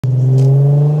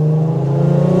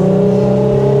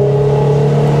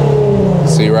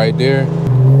right there.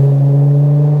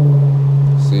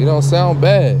 See, it don't sound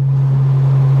bad.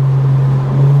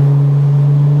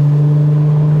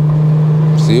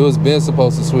 See, it was been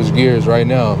supposed to switch gears right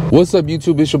now. What's up,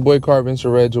 YouTube? It's your boy Carvin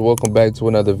Reg. Welcome back to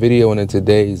another video. And in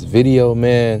today's video,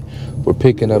 man, we're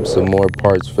picking up some more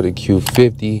parts for the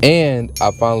Q50. And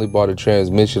I finally bought a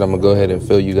transmission. I'm gonna go ahead and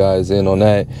fill you guys in on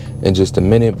that in just a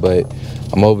minute. But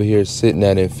I'm over here sitting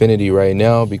at Infiniti right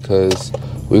now because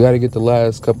we got to get the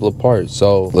last couple of parts.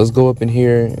 So let's go up in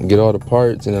here and get all the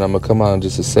parts, and then I'm gonna come out in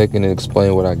just a second and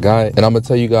explain what I got. And I'm gonna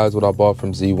tell you guys what I bought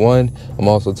from Z1. I'm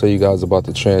also tell you guys about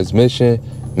the transmission.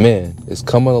 Man, it's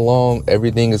coming along.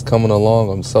 Everything is coming along.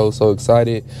 I'm so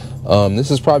excited.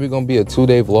 This is probably gonna be a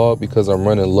 2-day vlog because I'm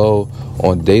running low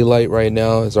on daylight right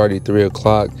now. It's already 3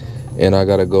 o'clock. And I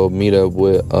gotta go meet up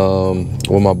with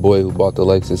my boy who bought the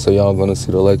Lexus. So y'all gonna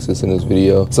see the Lexus in this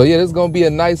video. So yeah, this is gonna be a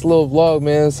nice little vlog,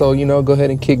 man. So, you know, go ahead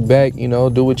and kick back, you know,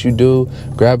 do what you do.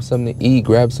 Grab something to eat,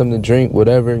 grab something to drink,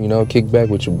 whatever, you know, kick back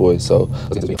with your boy. So,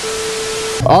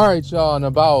 all right, y'all, and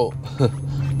about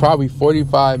probably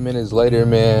 45 minutes later,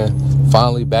 man,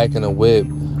 finally back in the whip.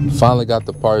 Finally got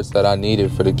the parts that I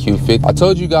needed for the Q50. I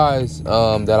told you guys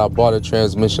that I bought a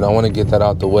transmission. I want to get that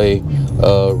out the way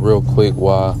real quick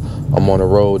while I'm on the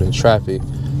road in traffic.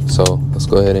 So let's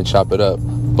go ahead and chop it up.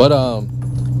 But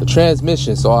the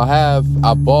transmission, so I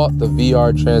bought the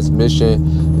VR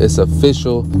transmission. It's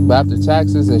official. But after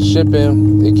taxes and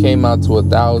shipping, it came out to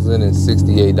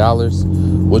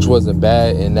 $1,068, which wasn't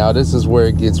bad. And now this is where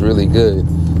it gets really good.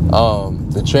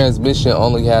 The transmission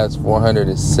only has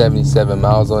 477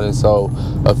 miles on it, so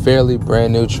a fairly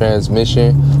brand new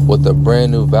transmission with a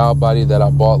brand new valve body that I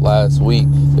bought last week.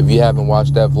 If you haven't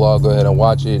watched that vlog, go ahead and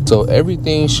watch it. So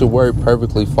everything should work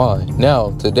perfectly fine.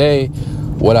 Now today,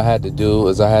 what I had to do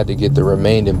is I had to get the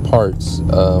remaining parts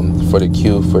for the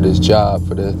Q for this job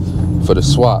for the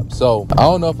swap. So I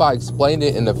don't know if I explained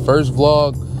it in the first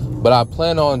vlog, but I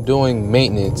plan on doing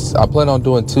maintenance. I plan on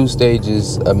doing 2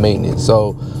 stages of maintenance.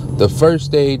 So the first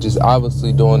stage is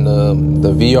obviously doing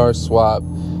the VR swap,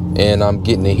 and I'm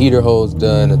getting the heater hose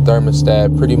done, the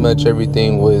thermostat, pretty much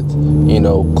everything with, you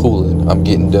know, cooling I'm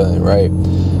getting done, right?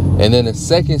 And then the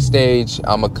second stage,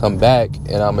 I'm gonna come back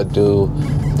and I'm gonna do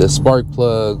the spark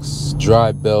plugs,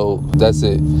 dry belt, that's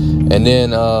it. And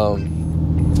then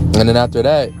after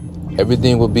that,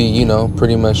 everything will be, you know,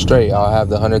 pretty much straight. I'll have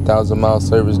the 100,000 mile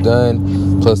service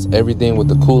done, plus everything with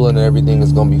the coolant and everything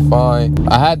is gonna be fine.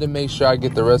 I had to make sure I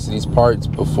get the rest of these parts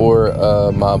before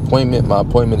my appointment. My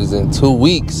appointment is in 2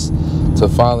 weeks to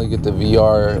finally get the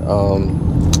VR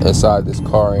inside this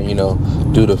car and, you know,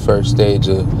 do the first stage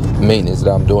of maintenance that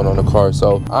I'm doing on the car.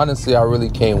 So honestly, I really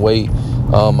can't wait.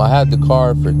 I had the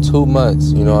car for 2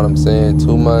 months, you know what I'm saying?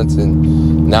 2 months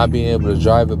and not being able to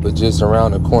drive it, but just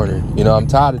around the corner. You know, I'm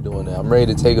tired of doing that. I'm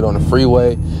ready to take it on the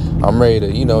freeway. I'm ready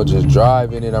to, you know, just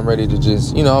drive in it. I'm ready to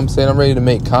just, you know what I'm saying? I'm ready to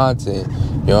make content,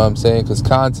 you know what I'm saying? Because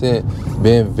content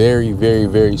been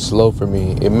very slow for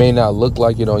me. It may not look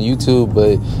like it on YouTube,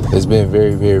 but it's been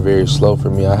very slow for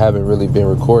me. I haven't really been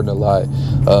recording a lot.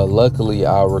 Luckily,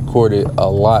 I recorded a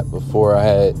lot before I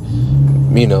had,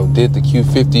 you know, did the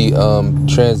Q50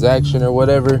 transaction or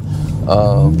whatever,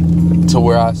 to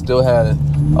where I still had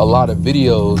a lot of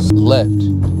videos left.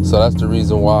 So that's the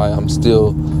reason why I'm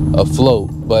still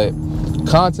afloat. But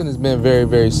content has been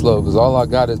very slow because all I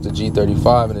got is the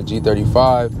G35, and the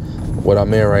G35, what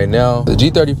I'm in right now, the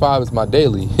G35 is my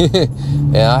daily.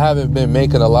 And I haven't been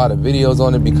making a lot of videos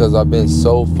on it because I've been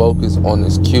so focused on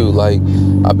this Q. Like,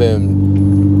 I've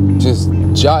been just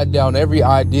jotting down every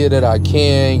idea that I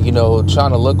can, you know, trying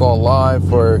to look online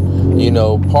for, you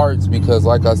know, parts, because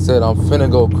like I said, I'm finna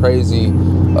go crazy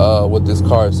with this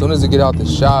car. As soon as it get out the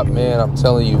shop, man, I'm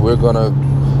telling you, we're gonna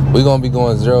be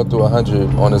going 0 through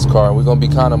 100 on this car. We're gonna be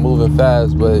kind of moving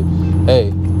fast, but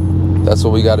hey, that's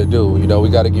what we got to do. You know, we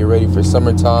got to get ready for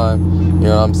summertime, you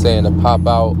know what I'm saying, to pop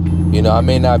out. You know, I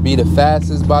may not be the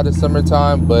fastest by the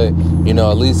summertime, but, you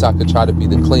know, at least I could try to be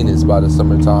the cleanest by the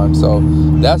summertime. So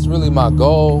that's really my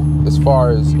goal as far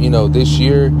as, you know, this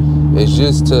year, is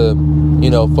just to,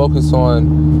 you know, focus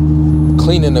on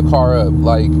cleaning the car up.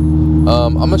 Like,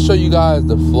 I'm going to show you guys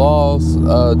the flaws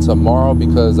tomorrow,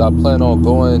 because I plan on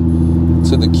going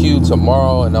to the Q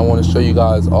tomorrow, and I want to show you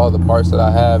guys all the parts that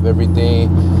I have, everything.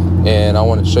 And I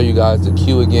want to show you guys the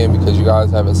Q again because you guys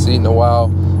haven't seen it in a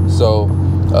while. So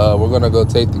we're gonna go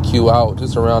take the Q out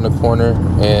just around the corner,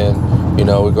 and, you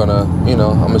know, we're gonna, you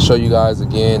know, I'm gonna show you guys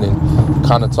again and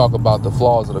kind of talk about the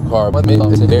flaws of the car.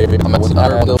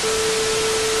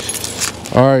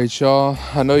 All right, y'all,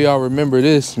 I know y'all remember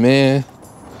this, man.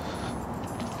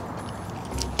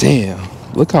 Damn,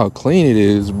 look how clean it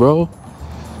is, bro.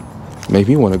 Make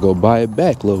me want to go buy it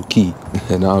back low key.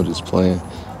 And I'm just playing.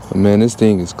 But man, this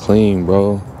thing is clean,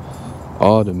 bro.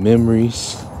 All the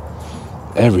memories,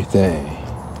 everything.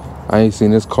 I ain't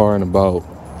seen this car in about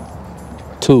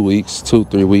 2 weeks,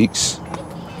 3 weeks.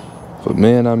 But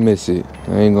man, I miss it.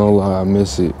 I ain't gonna lie, I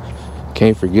miss it.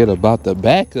 Can't forget about the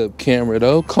backup camera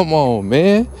though. Come on,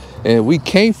 man. And we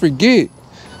can't forget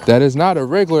that it's not a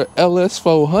regular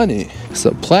LS400. It's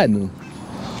a platinum.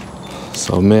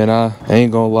 So man, I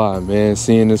ain't gonna lie, man.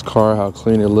 Seeing this car, how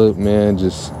clean it looked, man,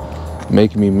 just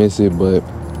making me miss it. But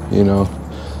you know,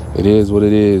 it is what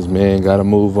it is, man. Gotta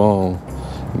move on.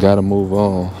 Gotta move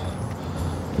on.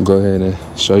 Go ahead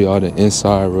and show y'all the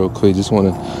inside real quick. Just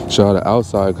want to show y'all the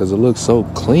outside because it looks so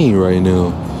clean right now.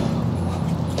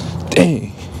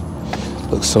 Dang,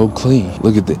 looks so clean.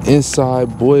 Look at the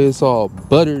inside, boy. It's all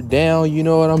buttered down. You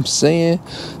know what I'm saying?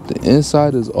 The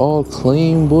inside is all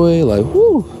clean, boy. Like,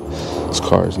 whoo, this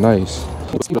car is nice.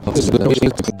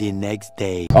 The next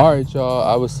day. All right, y'all.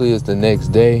 Obviously, it's the next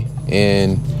day,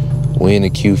 and we in the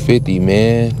Q50,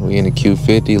 man. We in the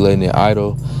Q50, letting it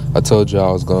idle. I told y'all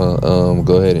I was gonna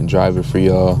go ahead and drive it for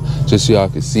y'all, just so y'all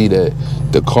can see that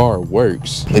the car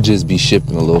works. It just be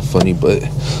shifting a little funny, but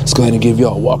let's go ahead and give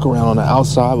y'all a walk around on the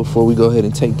outside before we go ahead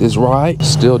and take this ride.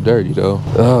 Still dirty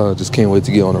though. Just can't wait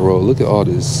to get on the road. Look at all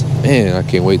this, man. I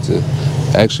can't wait to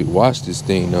actually wash this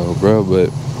thing though, bro. But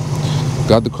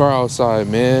got the car outside,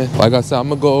 man. Like I said, I'm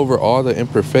gonna go over all the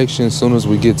imperfections as soon as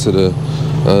we get to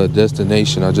the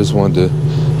destination. I just wanted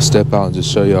to step out and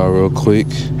just show y'all real quick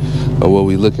what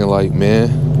we looking like, man.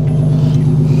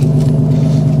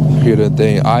 Hear that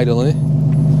thing idling.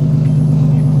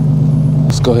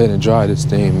 Let's go ahead and drive this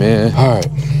thing, man. All right,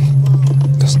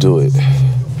 let's do it.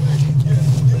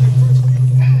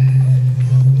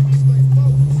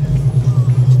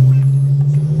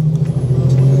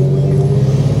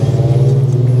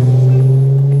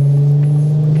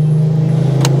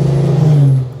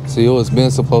 See, it's been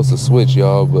supposed to switch,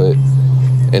 y'all,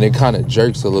 and it kind of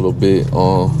jerks a little bit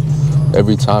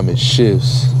every time it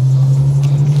shifts.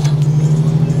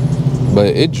 But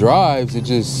it drives, it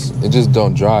just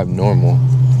don't drive normal.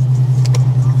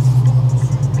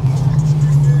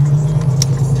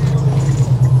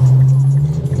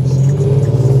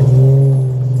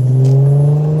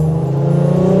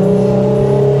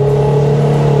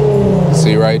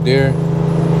 See right there?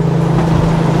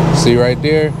 See right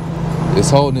there? It's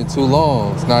holding it too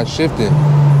long. It's not shifting.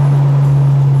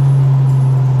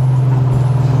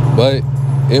 But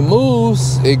it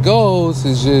moves, it goes,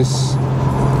 it just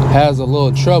has a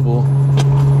little trouble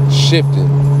shifting.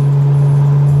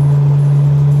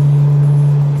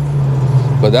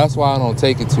 But that's why I don't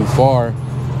take it too far.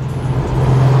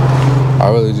 I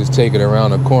really just take it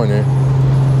around the corner,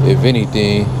 if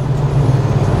anything.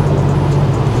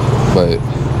 But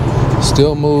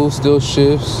still moves, still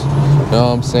shifts. You know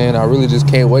what I'm saying? I really just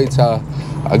can't wait till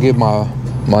I get my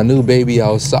new baby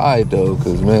outside though,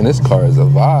 because man, this car is a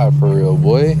vibe for real,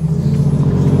 boy.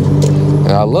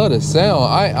 And I love the sound.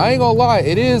 I ain't gonna lie,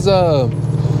 it is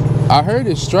I heard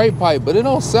it's straight pipe, but it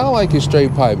don't sound like it's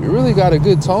straight pipe. It really got a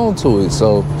good tone to it.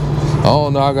 So I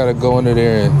don't know, I gotta go under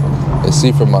there and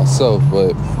see for myself,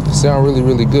 but it sounds really,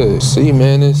 really good. See,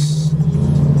 man, it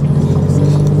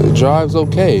drives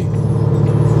okay.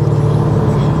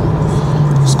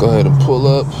 Let's go ahead and pull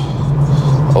up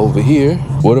over here.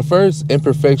 Well, the first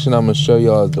imperfection I'm gonna show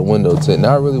y'all is the window tint.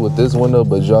 Not really with this window,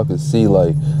 but y'all can see,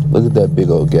 like, look at that big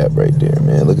old gap right there,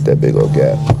 man. Look at that big old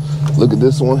gap. Look at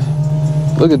this one.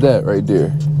 Look at that right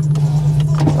there.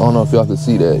 I don't know if y'all can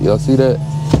see that. Y'all see that?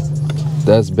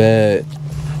 That's bad.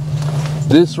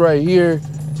 This right here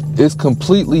is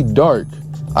completely dark.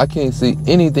 I can't see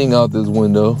anything out this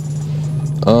window.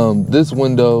 This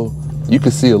window, you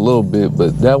can see a little bit,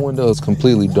 but that window is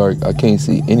completely dark. I can't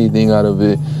see anything out of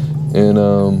it. And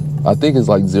I think it's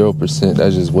like 0%.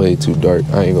 That's just way too dark,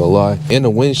 I ain't gonna lie. And the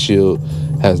windshield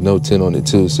has no tint on it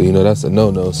too, so you know that's a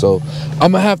no-no. So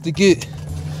I'm gonna have to get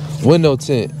window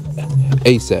tint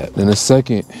ASAP. And the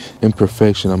second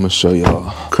imperfection I'm gonna show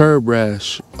y'all, curb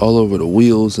rash all over the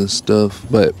wheels and stuff,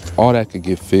 but all that could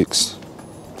get fixed.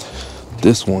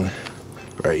 This one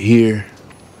right here,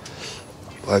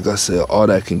 like I said, all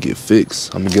that can get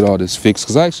fixed. I'm gonna get all this fixed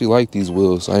because I actually like these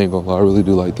wheels. I ain't gonna lie, I really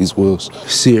do like these wheels.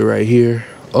 See it right here?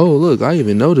 Oh, look, I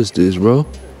even noticed this, bro.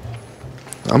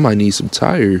 I might need some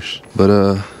tires. But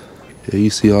yeah, you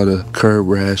see all the curb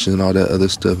rash and all that other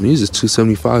stuff. And these is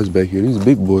 275s back here. These are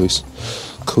big boys.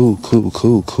 Cool, cool,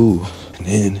 cool, cool. And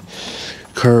then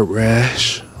curb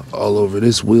rash all over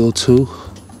this wheel too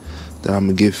that I'm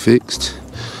gonna get fixed.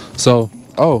 So,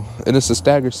 oh, and it's a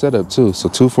staggered setup too. So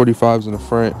 245s in the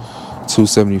front,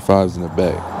 275s in the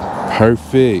back.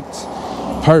 Perfect.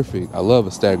 Perfect. I love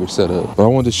a staggered setup. But I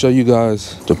wanted to show you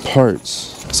guys the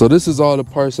parts. So this is all the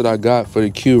parts that I got for the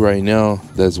Q right now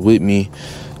that's with me.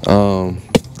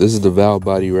 This is the valve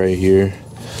body right here,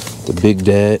 the Big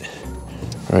Dad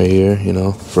right here, you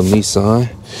know, from Nissan.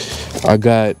 I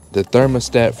got the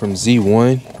thermostat from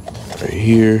Z1 right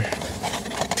here.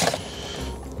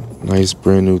 Nice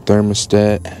brand new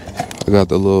thermostat. I got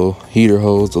the little heater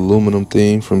hose, aluminum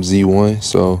thing from Z1.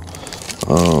 So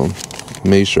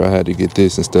made sure I had to get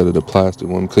this instead of the plastic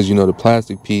one, because you know the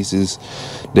plastic pieces,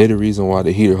 they're the reason why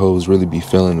the heater hose really be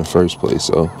failing in the first place.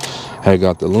 So I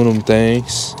got the aluminum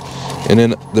things, and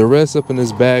then the rest up in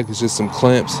this bag is just some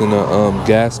clamps and a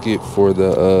gasket for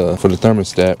the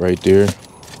thermostat right there.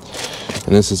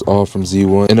 And this is all from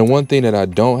Z1. And the one thing that I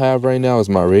don't have right now is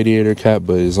my radiator cap,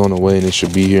 but it's on the way and it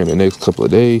should be here in the next couple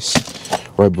of days,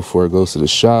 right before it goes to the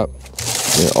shop.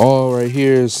 And all right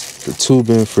here is the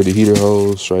tubing for the heater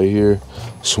hose right here.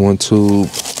 Just one tube.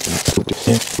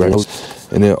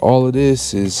 And then all of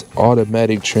this is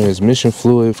automatic transmission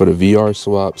fluid for the VR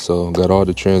swap. So got all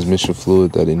the transmission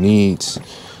fluid that it needs.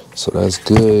 So that's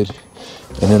good.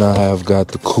 And then I have got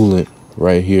the coolant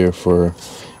right here for,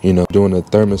 you know, doing the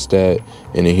thermostat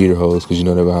and the heater hose, because you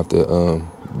know they're gonna have to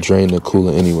drain the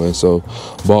coolant anyway. So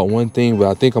bought one thing, but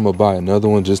I think I'm gonna buy another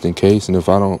one just in case. And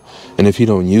if he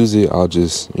don't use it, I'll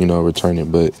just, you know, return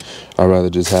it. But I'd rather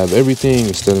just have everything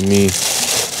instead of me,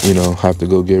 you know, have to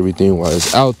go get everything while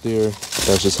it's out there.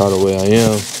 That's just how the way I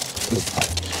am.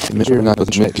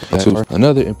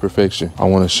 Another imperfection I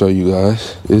want to show you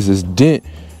guys is this dent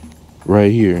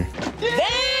right here.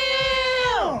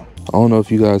 I don't know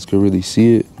if you guys can really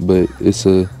see it, but it's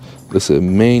a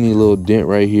mangy little dent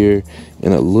right here,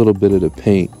 and a little bit of the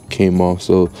paint came off.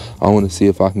 So I want to see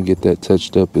if I can get that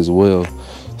touched up as well.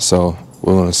 So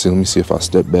we're gonna see. Let me see if I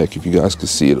step back, if you guys can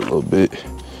see it a little bit.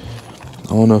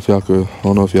 I don't know if y'all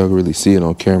can really see it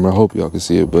on camera. I hope y'all can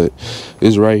see it, but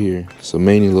it's right here. It's a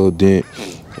mangy little dent,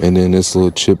 and then this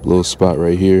little chip little spot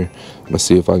right here. I'm gonna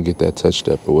see if I can get that touched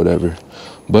up or whatever.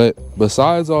 But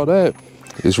besides all that,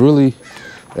 it's really,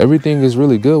 everything is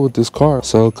really good with this car.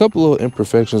 So a couple little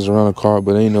imperfections around the car,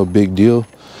 but ain't no big deal.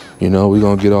 You know, we're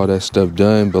gonna get all that stuff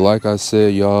done. But like I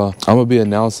said, y'all, I'm gonna be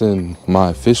announcing my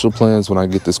official plans when I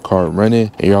get this car running,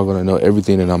 and y'all gonna know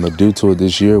everything that I'm gonna do to it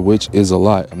this year, which is a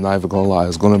lot. I'm not even gonna lie,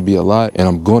 it's gonna be a lot, and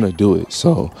I'm gonna do it.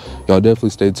 So y'all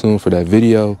definitely stay tuned for that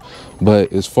video.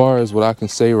 But as far as what I can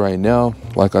say right now,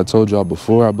 like I told y'all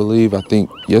before, I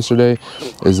think yesterday,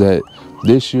 is that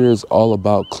this year is all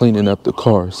about cleaning up the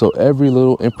car. So every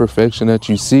little imperfection that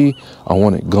you see, I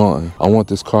want it gone. I want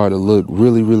this car to look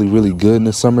really, really, really good in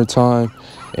the summertime.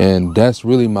 And that's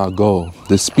really my goal.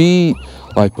 The speed,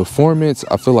 like performance,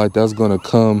 I feel like that's gonna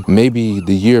come maybe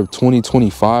the year of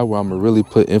 2025, where I'm gonna really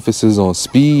put emphasis on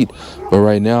speed. But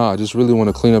right now, I just really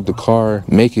wanna clean up the car,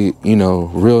 make it, you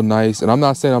know, real nice. And I'm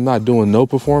not saying I'm not doing no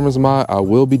performance mod. I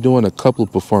will be doing a couple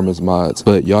of performance mods,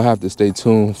 but y'all have to stay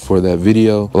tuned for that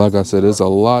video. But like I said, there's a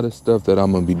lot of stuff that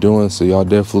I'm gonna be doing, so y'all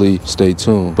definitely stay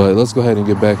tuned. But let's go ahead and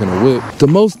get back in the whip. The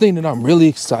most thing that I'm really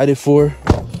excited for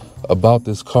about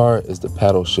this car is the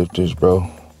paddle shifters, bro.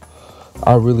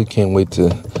 I really can't wait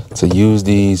to use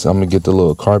these. I'm gonna get the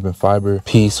little carbon fiber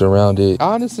piece around it.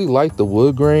 I honestly like the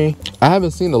wood grain. I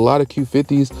haven't seen a lot of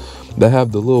Q50s that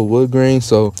have the little wood grain,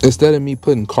 so instead of me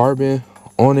putting carbon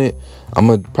on it, I'm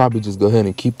gonna probably just go ahead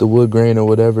and keep the wood grain or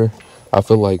whatever. I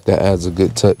feel like that adds a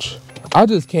good touch. I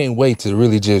just can't wait to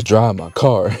really just drive my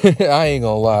car. I ain't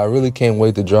gonna lie, I really can't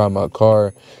wait to drive my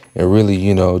car and really,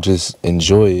 you know, just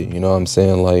enjoy it. You know what I'm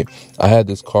saying? Like, I had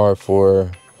this car for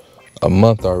a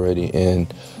month already, and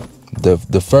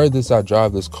the furthest I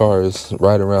drive this car is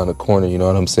right around the corner. You know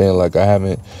what I'm saying? Like, I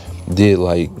haven't did,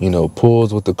 like, you know,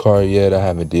 pulls with the car yet. I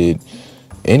haven't did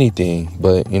anything,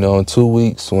 but you know, in 2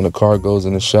 weeks when the car goes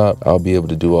in the shop, I'll be able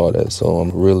to do all that. So I'm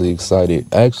really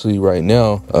excited. Actually, right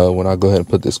now, when I go ahead and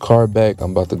put this car back,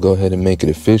 I'm about to go ahead and make it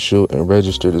official and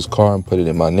register this car and put it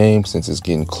in my name, since it's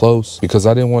getting close, because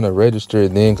I didn't want to register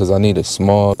it then because I need a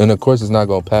smog, and of course it's not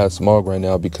gonna pass smog right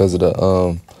now because of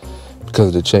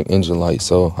the check engine light.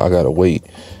 So I gotta wait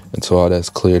until all that's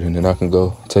cleared, and then I can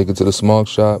go take it to the smog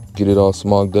shop, get it all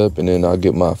smogged up, and then I'll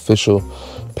get my official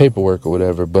paperwork or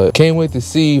whatever. But can't wait to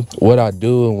see what I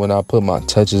do, and when I put my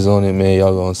touches on it, man,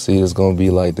 y'all gonna see it's gonna be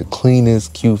like the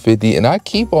cleanest Q50. And I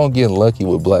keep on getting lucky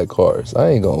with black cars. I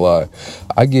ain't gonna lie,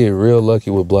 I get real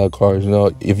lucky with black cars. You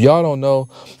know, if y'all don't know,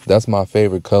 that's my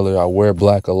favorite color. I wear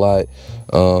black a lot.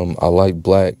 I like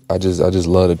black. I just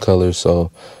love the color.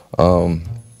 So I'm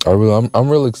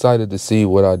real excited to see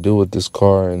what I do with this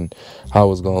car and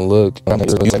how it's gonna look. All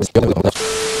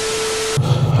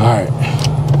right,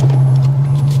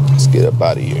 let's get up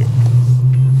out of here.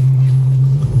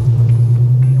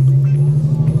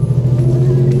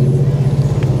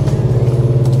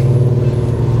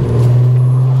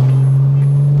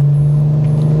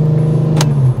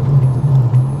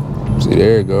 See,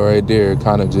 there it go right there.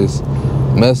 Kind of just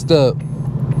messed up,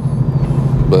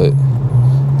 but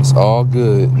it's all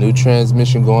good. New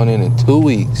transmission going in 2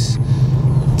 weeks.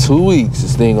 2 weeks,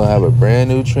 this thing gonna have a brand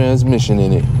new transmission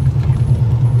in it.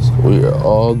 So we are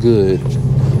all good.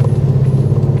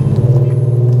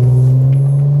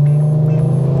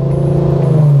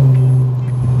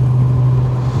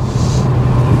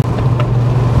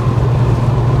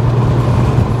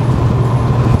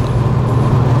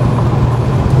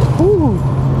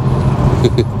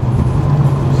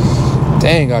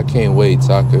 Dang, I can't wait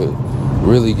till I could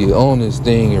really get on this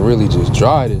thing and really just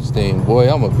drive this thing. Boy,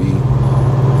 I'm gonna be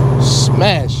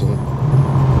smashing.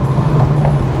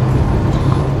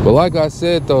 But like I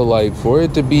said though, like for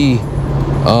it to be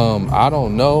I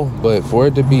don't know, but for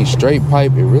it to be straight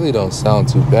pipe, it really don't sound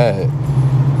too bad.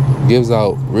 It gives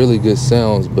out really good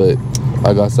sounds, but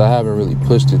like I said, I haven't really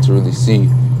pushed it to really see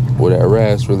where that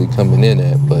rasp really coming in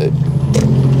at. But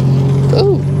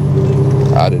ooh,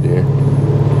 out of there.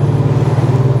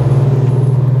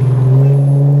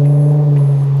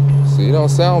 See, it don't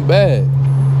sound bad.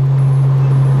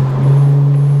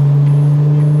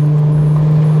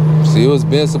 See, it was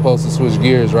been supposed to switch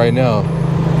gears right now.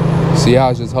 See how I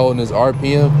was just holding this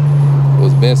RPM? It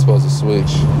was been supposed to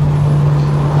switch.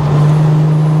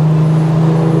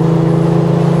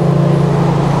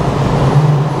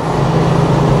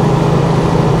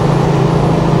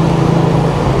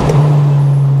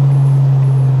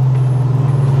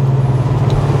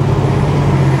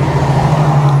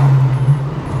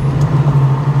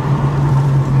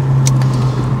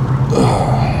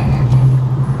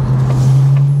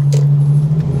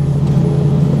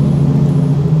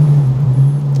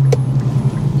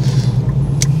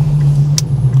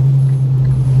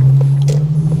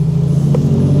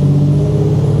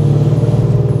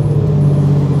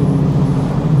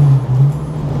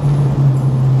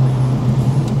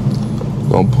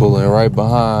 I'm pulling right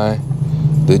behind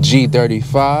the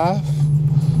G35,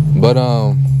 but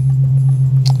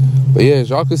yeah, as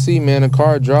y'all can see, man, the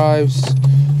car drives.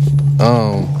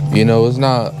 You know, it's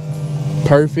not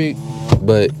perfect,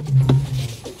 but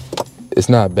it's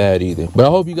not bad either. But I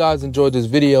hope you guys enjoyed this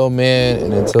video, man,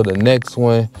 and until the next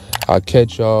one, I'll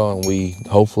catch y'all, and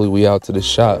hopefully we out to the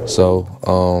shop. So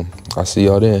I'll see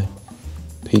y'all then.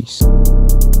 Peace.